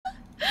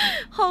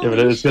Holy Yeah, but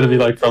it's shit. gonna be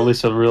like probably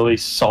some really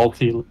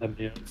salty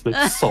lemon. It's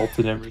like salt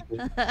and everything.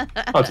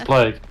 Oh, it's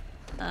Plag.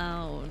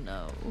 Oh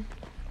no.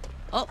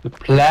 Oh, The she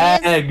is.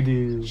 Plag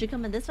Dude. She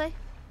coming this way?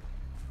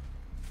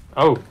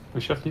 Oh,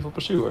 we should have people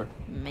pursue her.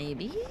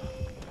 Maybe.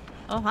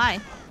 Oh hi.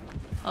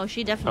 Oh,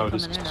 she definitely Oh,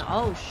 coming in now.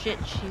 Oh shit,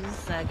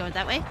 she's going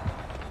that way.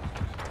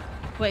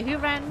 Wait, who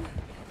ran?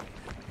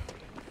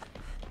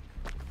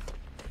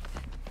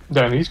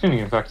 Damn, he's getting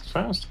infected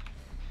fast.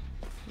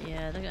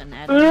 Yeah, they're getting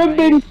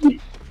added. Right?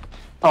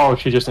 Oh,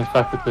 she just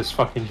infected this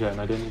fucking gen.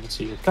 I didn't even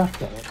see it. God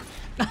damn it.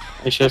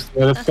 It's just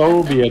a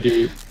phobia,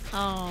 dude.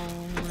 Oh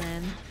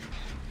man.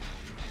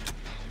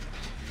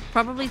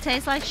 Probably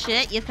tastes like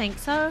shit. You think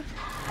so?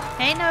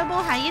 Hey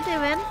Noble, how you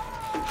doing?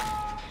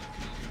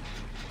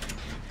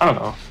 I don't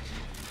know.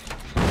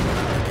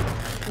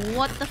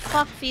 What the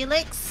fuck,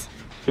 Felix?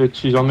 Shit,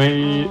 she's on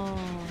me. Oh,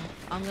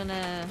 I'm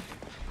gonna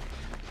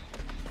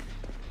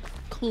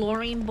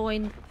Chlorine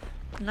Boy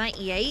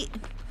 98.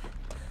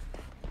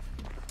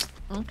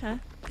 Okay.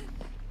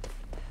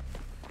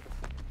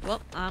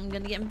 Well, I'm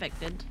gonna get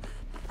infected.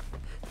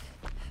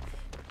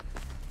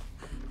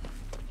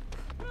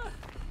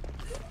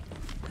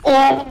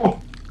 Oh!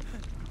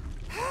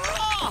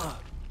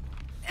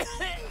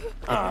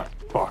 Ah,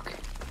 fuck.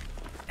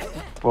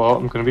 Well,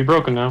 I'm gonna be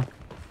broken now.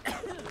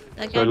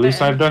 Okay, So at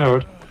least I've done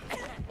it.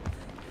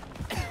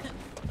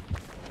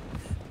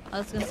 I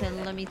was gonna say,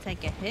 let me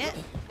take a hit.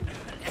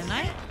 Can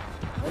I?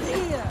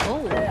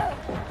 Oh.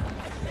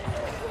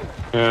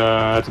 Yeah,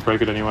 I had to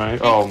break it anyway. Hey,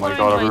 Oh my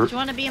god. Boy, do you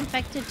want to be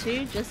infected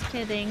too? Just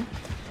kidding.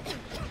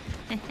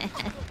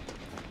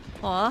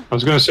 Aw. I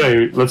was gonna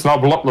say, let's not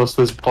bloodlust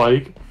this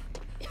Plague.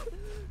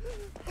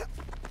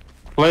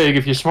 Plague,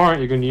 if you're smart,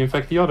 you're gonna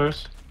infect the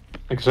others.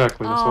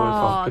 Exactly, that's what I Oh,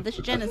 thought. this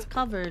gen is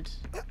covered.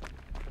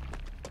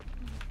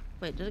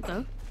 Wait, did it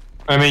go?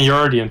 I mean, you're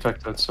already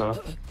infected,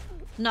 so...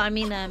 No, I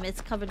mean,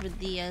 it's covered with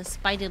the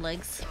spider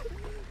legs.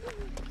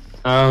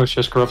 Oh, it's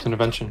just corrupt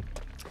intervention.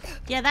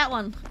 Yeah, that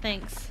one.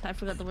 Thanks. I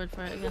forgot the word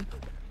for it again.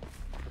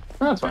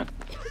 Oh, that's fine.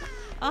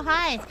 Oh,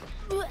 hi.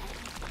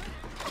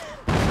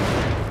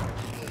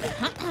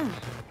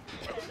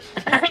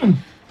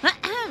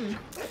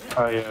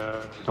 I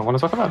don't want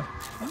to talk about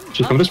it.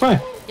 She's coming this way.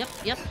 Yep,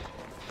 yep.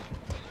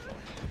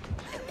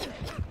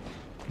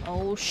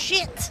 Oh,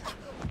 shit.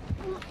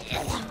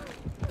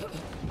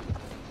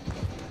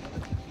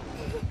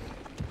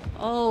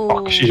 Oh.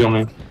 Fuck, she's on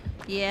me.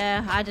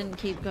 Yeah, I didn't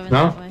keep going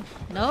No? that way.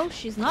 No,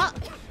 she's not.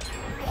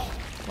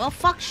 Well,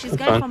 fuck, she's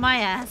That's going fine. for my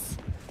ass.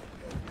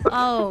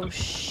 Oh,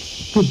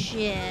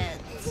 shit.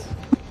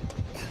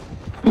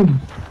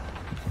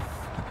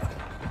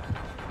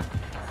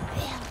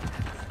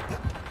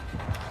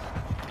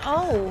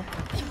 Oh.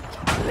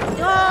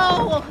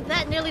 No!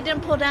 That nearly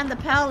didn't pull down the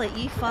pallet,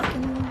 you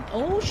fucking...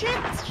 Oh, shit!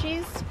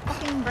 She's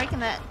fucking breaking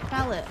that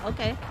pallet.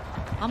 Okay.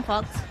 I'm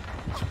fucked.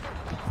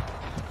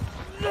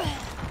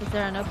 Because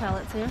there are no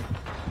pallets here.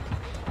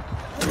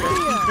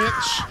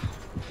 Bitch.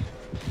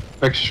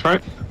 Extra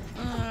right?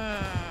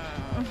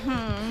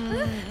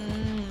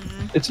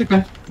 It's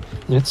okay.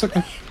 It's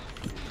okay.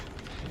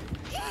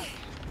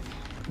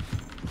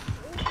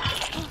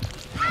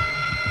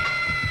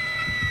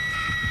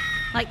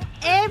 Like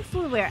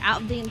everywhere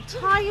out of the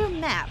entire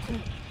map,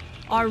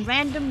 our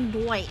random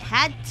Dwight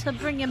had to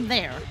bring him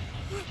there.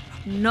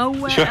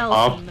 Nowhere Shut else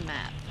up. on the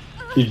map.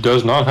 He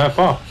does not have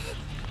off.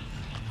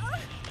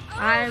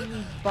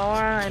 I'm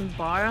bar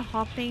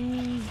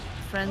hopping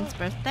friend's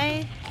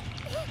birthday.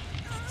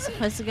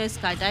 Supposed to go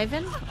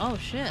skydiving? Oh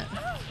shit.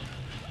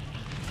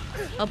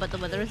 Oh, but the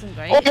weather isn't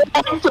great.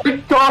 Oh my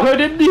god, I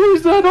didn't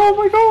use that! Oh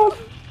my god!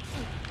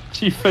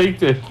 She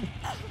faked it.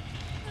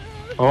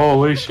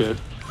 Holy shit.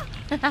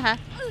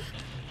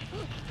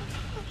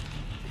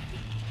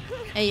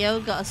 Hey yo,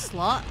 got a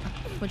slot?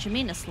 What you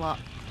mean a slot?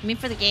 You mean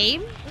for the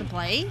game? To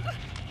play?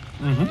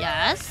 Mm-hmm.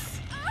 Yes.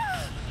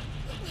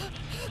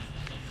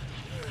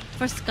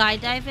 For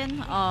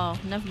skydiving? Oh,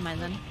 never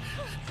mind then.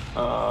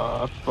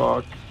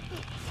 Fuck.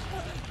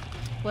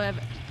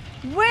 Whatever.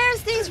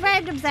 Where's these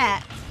randoms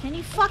at? Can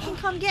you fucking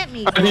come get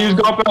me? I used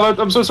God pallet,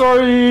 I'm so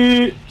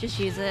sorry! Just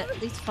use it.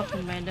 These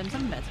fucking randoms.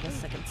 I'm about to go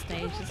second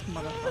stage. This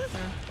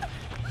motherfucker.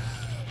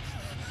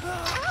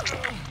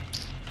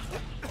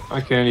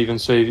 I can't even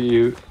save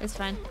you. It's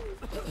fine.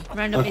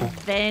 Random Okay.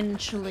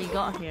 eventually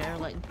got here,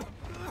 like,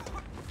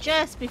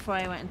 just before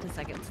I went into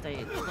second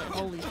stage. Like,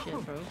 holy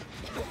shit, bro.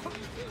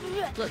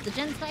 Look, the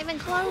gen's not even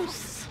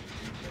close.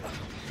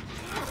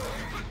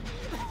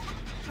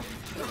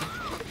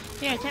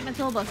 Here, take my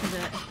toolbox and do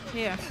it.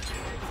 Here.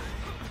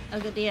 I'll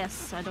get the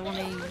S. I don't want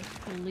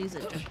to lose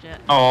it just yet.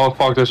 Oh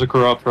fuck, there's a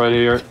corrupt right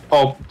here.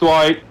 Oh,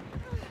 Dwight!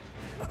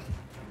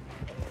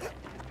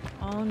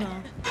 Oh no.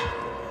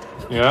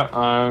 Yeah,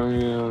 I don't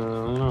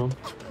know.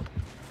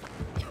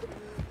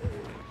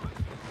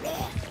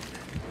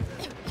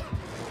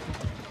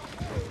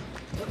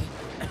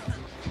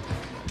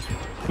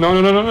 No,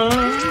 no, no, no, no,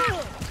 no.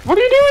 What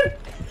are you doing?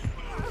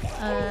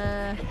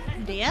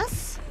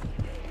 DS?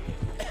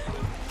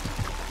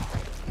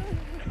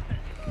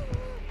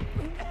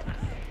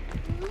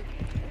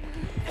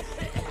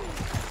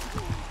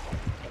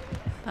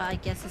 I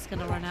guess it's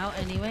gonna run out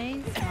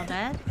anyways. My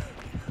bad.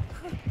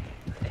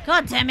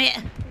 God damn it!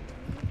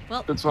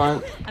 Well, It's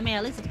fine. I mean,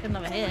 at least it's good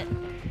another hit.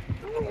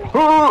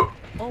 Oh!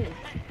 Oh.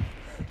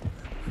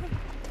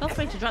 Feel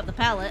free to drop the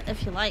pallet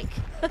if you like.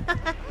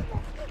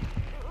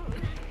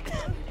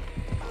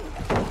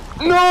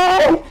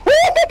 No!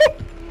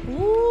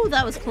 Ooh,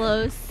 that was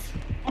close.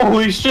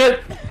 Holy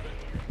shit!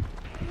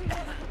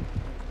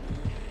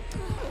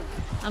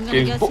 I'm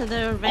gonna go to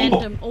the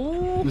random.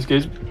 Oh. This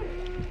game's.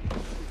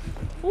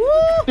 Ooh.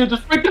 Dude,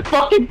 just break the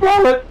fucking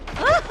pallet!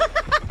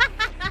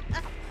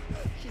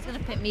 She's gonna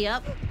pick me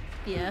up.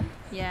 Yeah.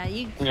 Yeah,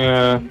 you.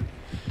 Yeah.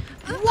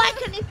 Why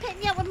couldn't you pick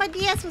me up when my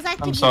DS was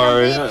active? I'm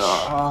sorry.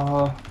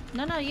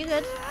 No, you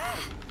good.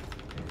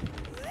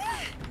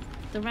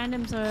 The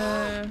randoms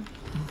are.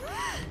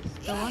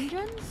 The one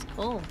gens?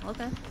 Cool,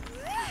 okay.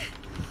 I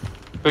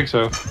think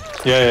so.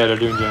 Yeah, they're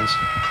doing gens.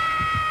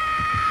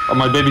 Oh,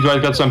 my baby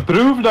Dwight got some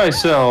prove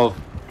thyself.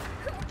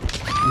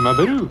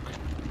 Mabarook.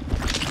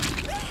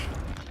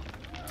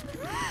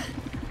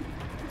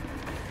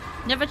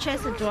 Never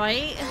chase a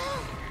Dwight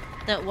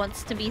that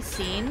wants to be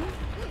seen.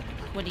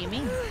 What do you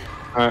mean?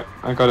 Alright,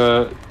 I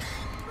gotta.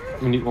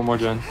 We need one more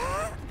gen.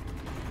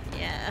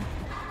 Yeah.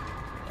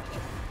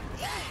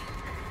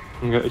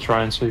 I'm gonna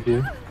try and save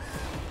you.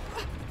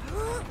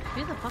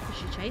 Who the fuck is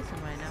she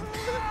chasing right now?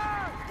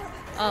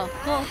 Oh,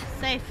 cool.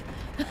 Safe.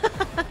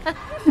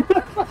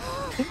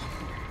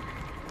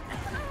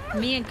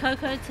 Me and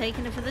Coco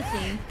taking it for the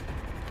team.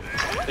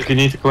 If you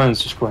need to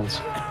cleanse, just cleanse.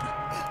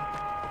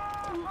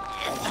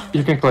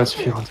 You can cleanse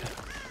if you want to.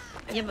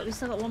 Yeah, but we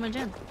still got one more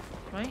gen,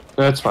 right?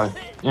 That's fine.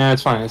 Yeah,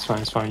 it's fine. It's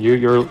fine.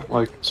 You're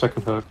like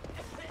second hook.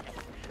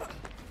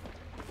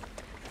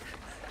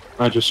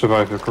 I just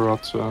survived the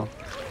corrupt, so.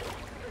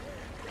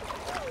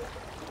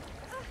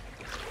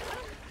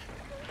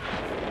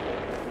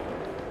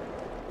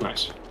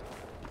 Nice.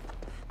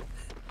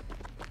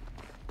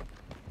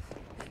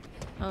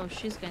 Oh,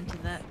 she's going to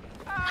that.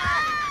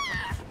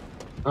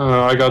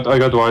 I got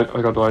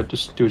Dwight.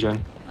 Just do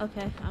gen.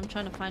 Okay, I'm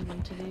trying to find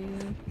one to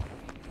do.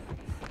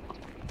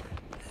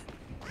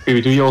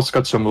 Baby Dwight also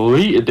got some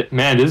lead.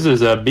 Man, this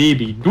is a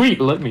baby Dwight,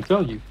 let me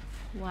tell you.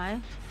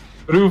 Why?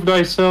 Prove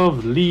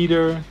thyself,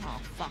 leader.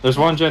 Oh, fuck. There's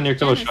one gen near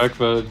Killer Gen is- Shack,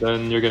 but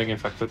then you're getting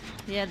infected.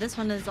 Yeah, this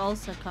one is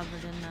also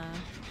covered in,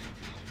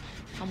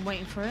 I'm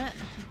waiting for it.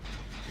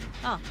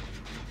 Oh.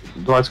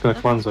 Dwight's gonna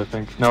cleanse, I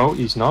think. No,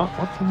 he's not.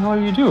 What the hell are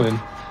you doing?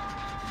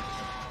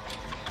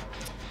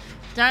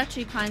 There are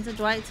two kinds of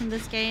Dwights in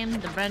this game,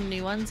 the brand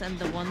new ones and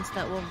the ones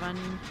that will run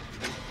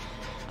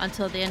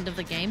until the end of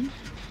the game.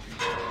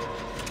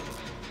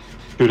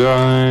 Should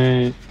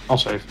I... I'll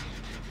save.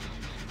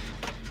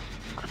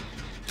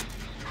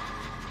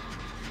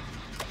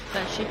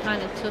 But she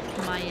kind of took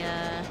my,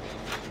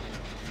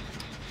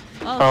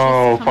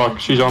 Oh, she's coming fuck,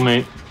 she's on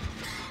me.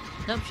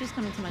 Nope, she's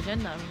coming to my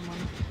gen that one.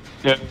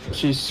 Yeah,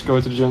 she's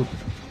going to the gym.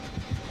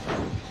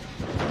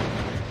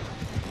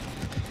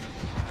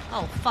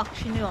 Oh, fuck,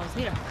 she knew I was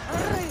here.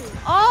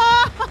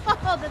 Oh,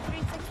 the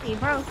 360,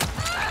 bro.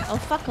 Oh,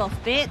 fuck off,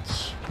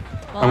 bitch.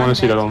 Well, I want I'm to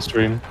see dead. that on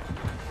stream.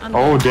 I'm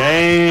Oh, dead.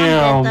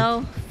 damn! I'm dead,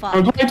 though. Fuck.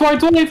 Oh,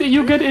 Dwight,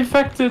 you get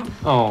infected!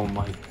 Oh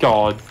my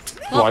god.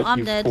 Well, Dwight, I'm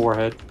you dead.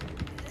 forehead.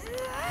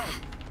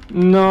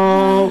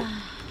 No!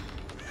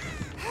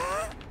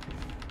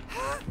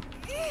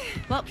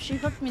 Well, she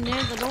hooked me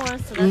near the door, so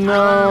that's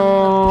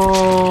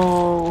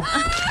No!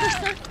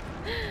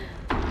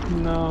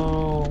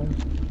 No.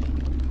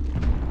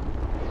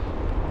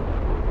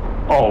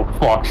 Oh,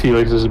 fuck,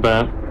 Felix is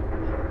bad.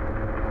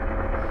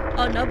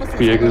 Oh, Noble says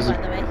Felix hello, is...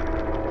 by the way.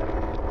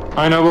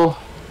 Hi, Noble.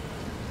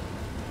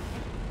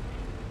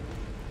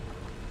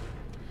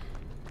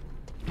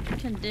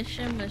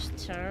 Condition was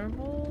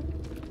terrible.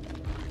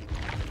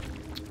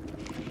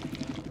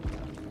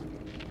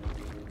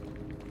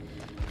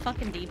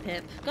 Fucking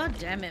D-Pip. God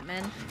damn it,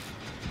 man.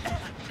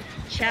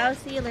 Ciao,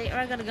 see you later.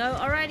 I gotta go.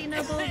 Alrighty,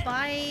 Noble.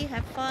 Bye.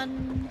 Have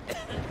fun.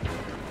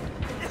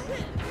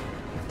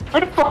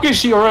 Where the fuck is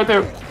she? Oh, right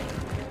there.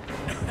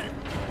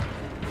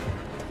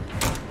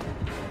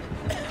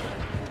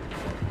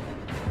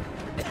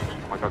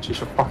 Oh my god, she's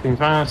so fucking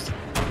fast.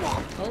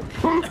 Oh.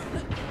 Oh.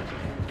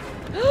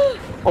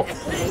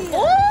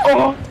 Oh!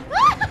 Oh.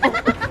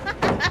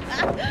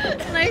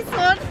 Nice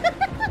one.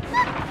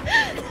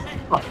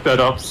 Fucked that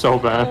up so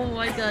bad. Oh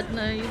my god,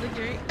 no, you look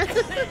great.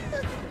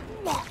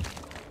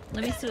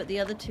 Let me see what the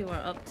other two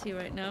are up to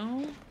right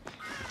now.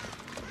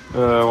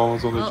 One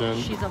was on the Oh, gen.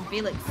 she's on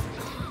Felix.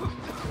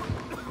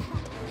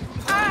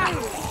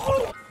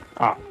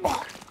 Ah,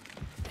 fuck.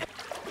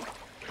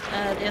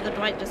 The other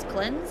Dwight just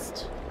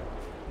cleansed.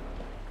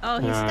 Oh,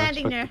 he's Yeah,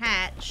 standing near expected.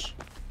 hatch.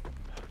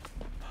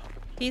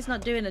 He's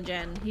not doing a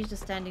gen. He's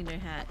just standing near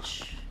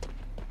hatch.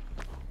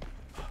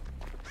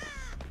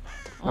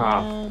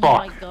 Ah, Oh fuck.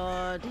 my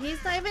god.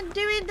 He's not even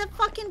doing the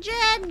fucking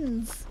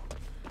gens!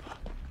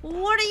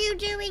 What are you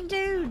doing,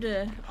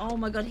 dude? Oh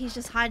my god, he's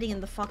just hiding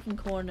in the fucking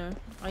corner.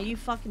 Are you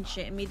fucking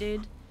shitting me,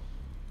 dude?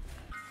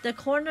 The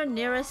corner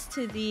nearest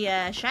to the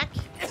shack.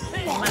 You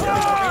might want to go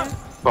there.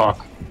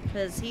 Fuck.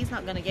 Because he's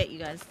not gonna get you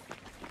guys.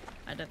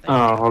 I don't think.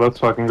 Oh, well, that's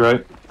fucking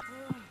great.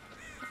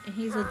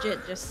 He's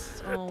legit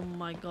just... Oh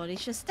my god,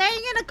 he's just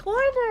staying in a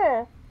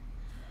corner!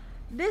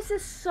 This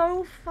is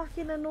so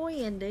fucking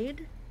annoying,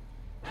 dude.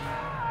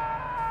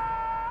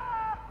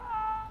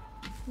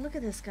 Look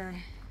at this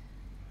guy.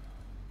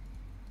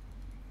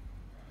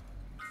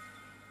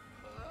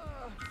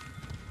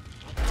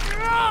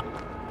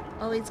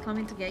 Oh, he's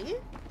coming to get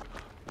you?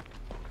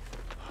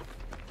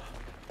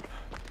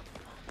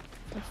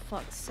 For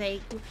fuck's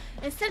sake.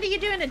 Instead of you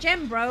doing a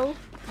gem, bro,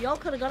 y'all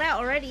could have got out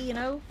already, you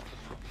know?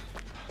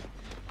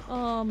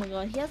 Oh my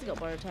god, he hasn't got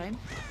borrow time.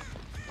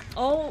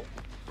 Oh.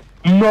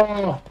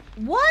 No!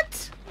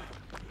 What?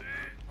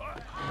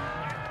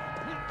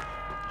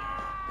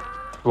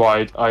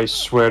 Right, I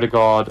swear to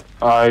God.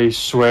 I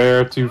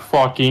swear to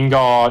fucking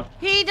God.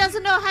 He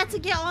doesn't know how to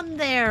get on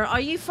there.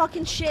 Are you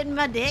fucking shitting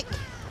my dick?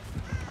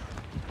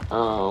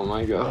 Oh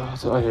my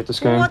God, I hate this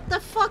game. What the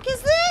fuck is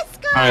this,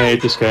 guy? I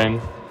hate this game.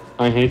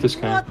 I hate this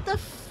game. What the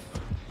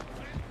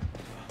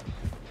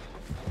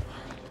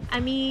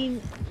I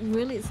mean,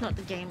 really, it's not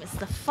the game. It's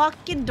the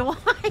fucking Dwight.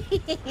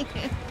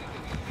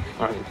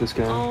 I hate this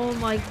game. Oh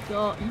my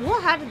god.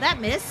 What? How did that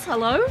miss?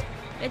 Hello?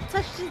 It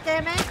touched his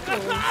damn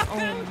ankles.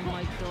 Oh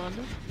my god.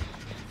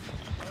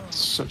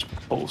 Such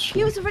bullshit.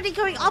 He was already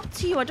going up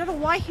to you. I don't know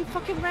why he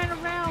fucking ran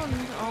around.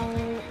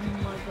 Oh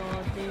my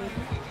god, dude.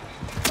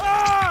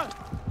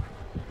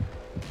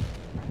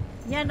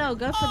 Yeah, no,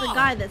 go for the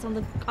guy that's on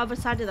the other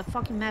side of the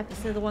fucking map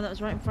instead of the one that was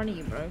right in front of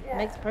you, bro. It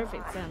makes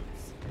perfect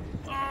sense.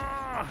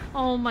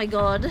 Oh my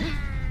god.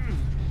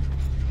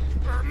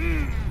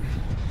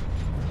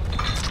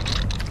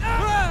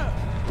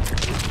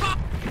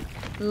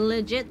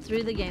 Legit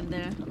through the game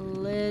there.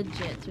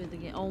 Legit through the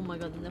game. Oh my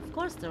god, and of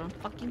course they're on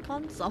fucking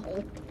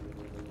console.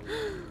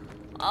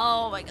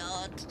 Oh my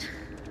god.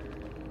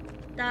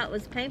 That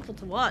was painful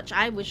to watch.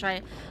 I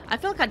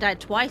feel like I died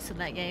twice in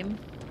that game.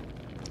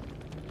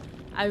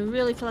 I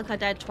really feel like I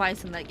died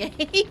twice in that game.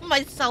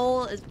 My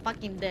soul is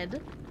fucking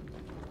dead.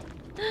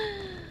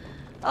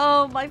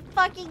 Oh my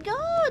fucking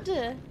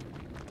god!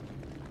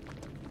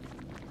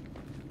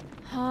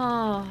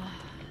 Oh.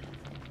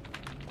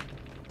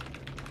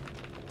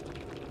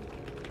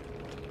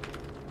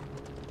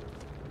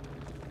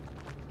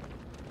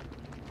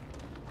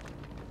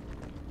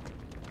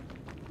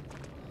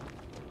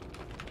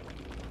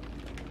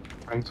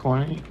 Rank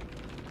 20.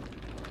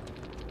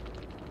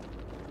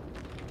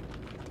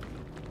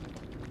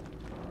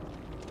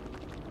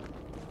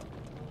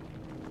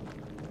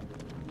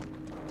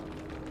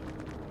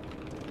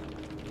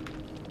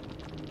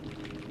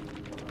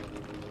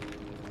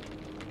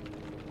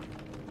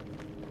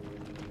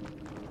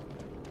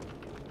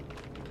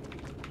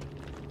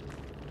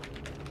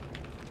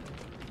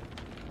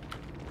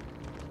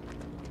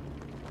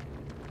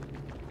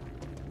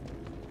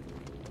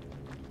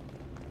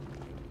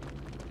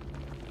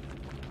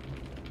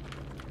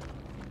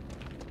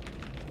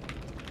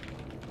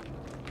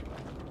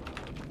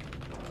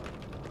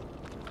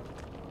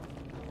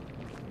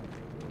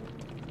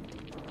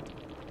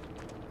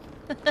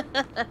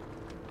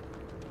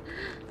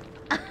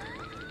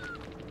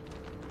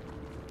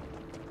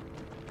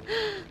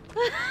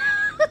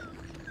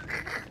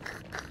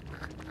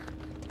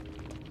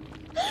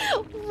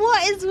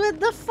 What is with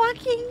the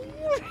fucking...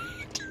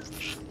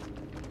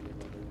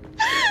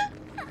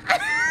 I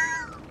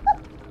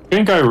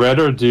think I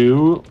rather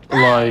do,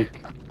 like...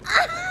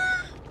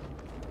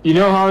 You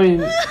know how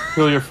you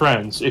kill your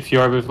friends? If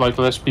you're with like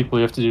less people,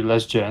 you have to do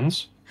less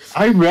gens.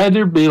 I'd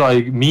rather be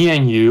like me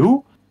and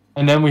you,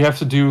 and then we have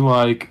to do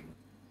like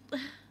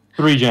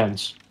 3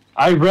 gens.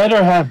 I'd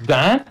rather have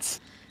that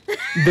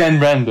than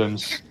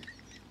randoms.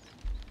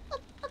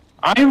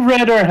 I'd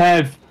rather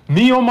have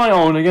me on my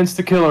own against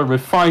the killer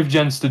with 5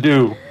 gens to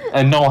do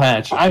and no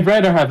hatch. I'd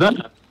rather have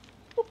that.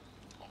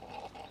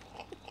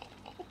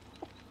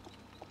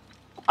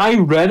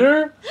 I'd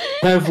rather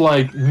have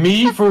like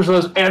me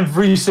versus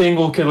every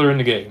single killer in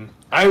the game.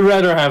 I'd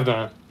rather have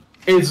that.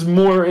 It's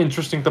more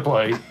interesting to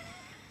play.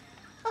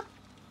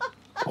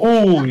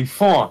 Holy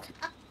fuck.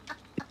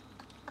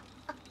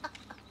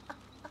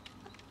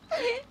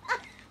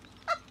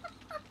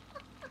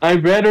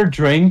 I'd rather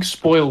drink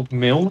spoiled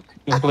milk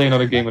than play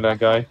another game with that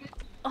guy.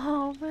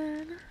 Oh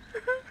man.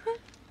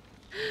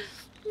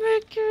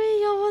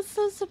 Mercury, y'all want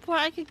some support?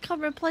 I could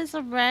come replace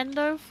a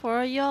rando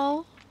for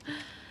y'all.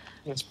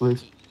 Yes,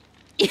 please.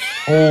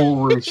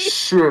 Holy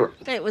shit.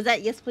 Wait, was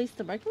that yes please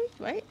to Mercury,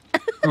 right?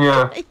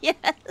 Yeah. Yes.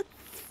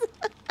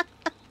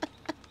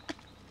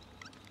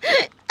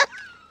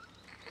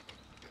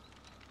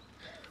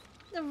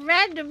 The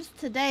randoms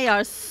today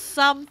are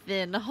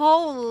something.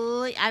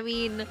 Holy, I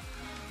mean,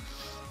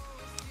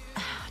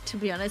 to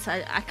be honest,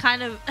 I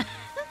kind of,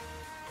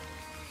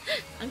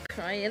 I'm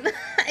crying.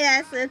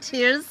 Yes,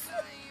 tears.